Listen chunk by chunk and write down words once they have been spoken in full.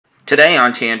Today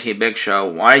on TNT Big Show,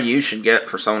 why you should get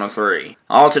Persona 3.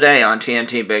 All today on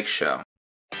TNT Big Show.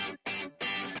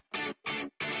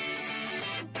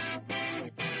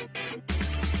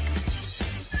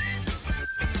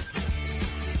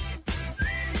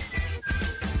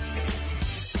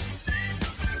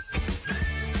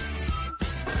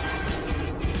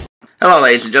 Hello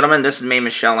ladies and gentlemen, this is me,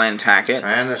 Michelle and Tackett.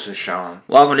 And this is Shawn.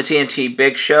 Welcome to TNT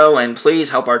Big Show, and please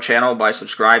help our channel by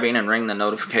subscribing and ring the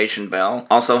notification bell.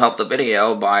 Also help the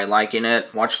video by liking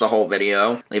it, watch the whole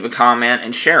video, leave a comment,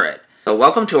 and share it. So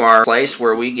welcome to our place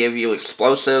where we give you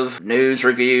explosive news,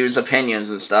 reviews,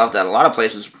 opinions, and stuff that a lot of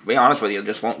places, to be honest with you,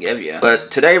 just won't give you. But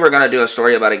today we're going to do a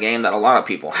story about a game that a lot of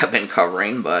people have been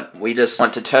covering, but we just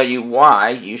want to tell you why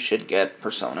you should get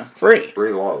Persona 3.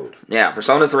 Reload. Yeah,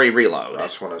 Persona 3 Reload.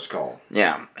 That's what it's called.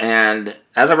 Yeah, and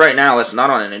as of right now, it's not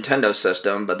on a Nintendo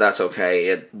system, but that's okay.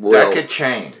 It will. That could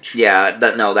change. Yeah,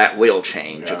 that will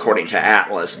change, Yeah, according to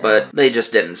Atlus, yeah. but they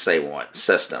just didn't say what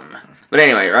system. But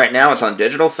anyway, right now it's on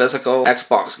digital, physical,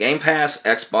 Xbox Game Pass,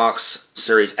 Xbox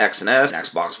Series X and S,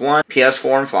 Xbox One,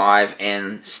 PS4 and 5,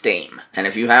 and Steam. And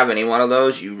if you have any one of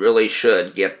those, you really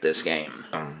should get this game.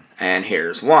 And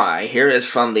here's why. Here is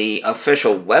from the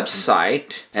official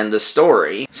website and the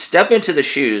story. Step into the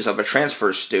shoes of a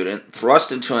transfer student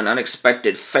thrust into an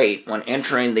unexpected fate when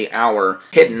entering the hour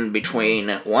hidden between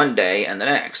one day and the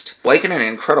next. Awaken an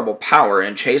incredible power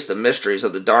and chase the mysteries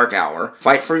of the dark hour.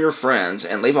 Fight for your friends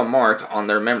and leave a mark on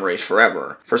their memories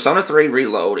forever. Persona 3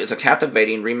 Reload is a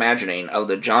captivating reimagining of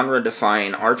the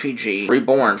genre-defying RPG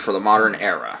reborn for the modern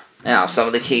era. Now, some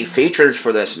of the key features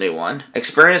for this new one.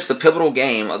 Experience the pivotal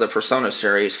game of the Persona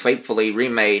series faithfully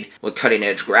remade with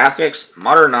cutting-edge graphics,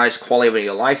 modernized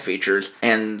quality-of-life features,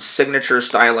 and signature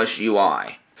stylish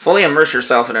UI. Fully immerse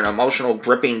yourself in an emotional,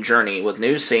 gripping journey with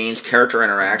new scenes, character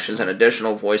interactions, and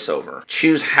additional voiceover.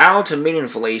 Choose how to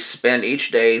meaningfully spend each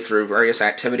day through various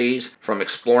activities, from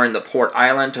exploring the Port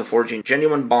Island to forging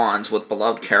genuine bonds with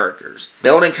beloved characters.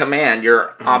 Build and command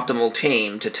your optimal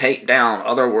team to take down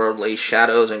otherworldly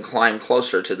shadows and climb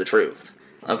closer to the truth.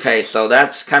 Okay, so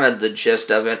that's kind of the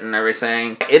gist of it and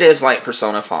everything. It is like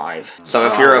Persona 5. So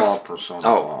if you're a... Persona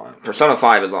 5. Persona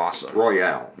 5 is awesome.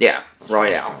 Royale. Yeah,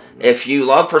 Royale. If you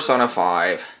love Persona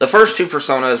 5, the first two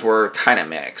Personas were kind of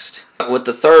mixed. With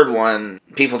the third one,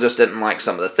 people just didn't like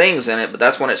some of the things in it, but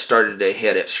that's when it started to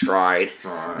hit its stride.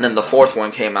 And then the fourth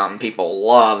one came out and people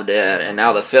loved it, and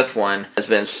now the fifth one has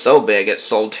been so big it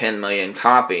sold 10 million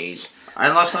copies.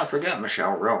 And let's not forget,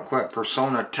 Michelle, real quick,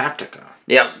 Persona Tactica.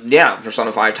 Yeah, Persona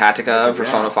 5 Tactica,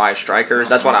 Persona 5 Strikers,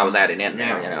 that's what I was adding in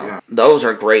there, you know. Yeah. Those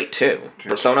are great too.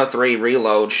 Persona 3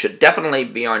 Reload should definitely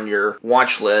be on your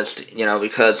watch list, you know,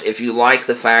 because if you like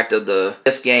the fact of the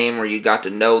fifth game where you got to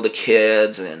know the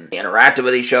kids and interacted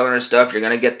with each other and stuff, you're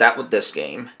going to get that with this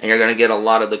game. And you're going to get a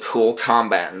lot of the cool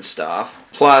combat and stuff.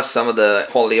 Plus, some of the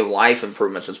quality of life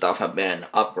improvements and stuff have been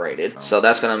upgraded. So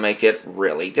that's going to make it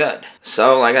really good.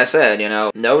 So, like I said, you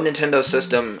know, no Nintendo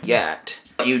system yet.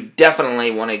 You definitely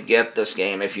want to get this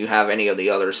game if you have any of the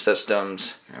other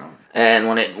systems. Yeah. And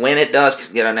when it does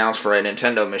get announced for a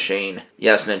Nintendo machine,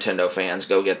 yes, Nintendo fans,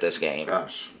 go get this game.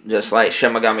 Yes. Just like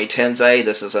Shin Megami Tensei,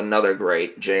 this is another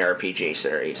great JRPG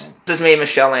series. This is me,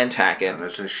 Michelle and Tackett. And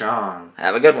this is Shawn.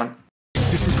 Have a good one.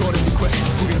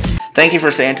 Thank you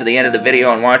for staying to the end of the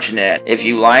video and watching it. If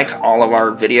you like all of our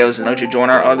videos, don't you join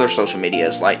our other social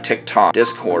medias like TikTok,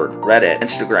 Discord, Reddit,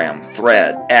 Instagram,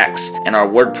 Thread, X, and our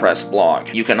WordPress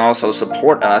blog. You can also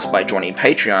support us by joining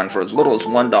Patreon for as little as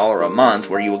 $1 a month,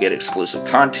 where you will get exclusive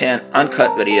content,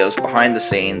 uncut videos, behind the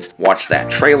scenes, watch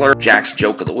that trailer, Jack's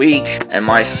Joke of the Week, and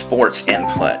my sports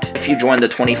input. If you join the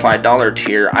 $25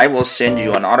 tier, I will send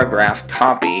you an autographed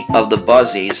copy of The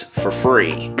Buzzies for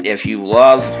free. If you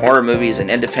love horror movies and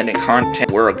independent content,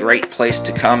 we're a great place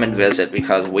to come and visit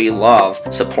because we love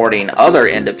supporting other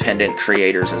independent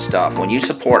creators and stuff. When you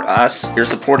support us, you're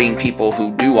supporting people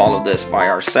who do all of this by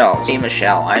ourselves. Me,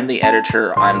 Michelle, I'm the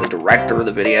editor, I'm the director of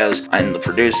the videos, I'm the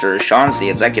producer, Shawn's the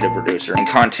executive producer and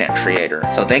content creator.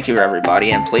 So thank you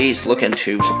everybody, and please look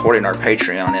into supporting our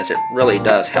Patreon, as it really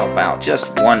does help out. Just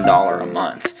 $1 a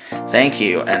month. Thank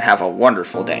you and have a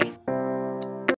wonderful day.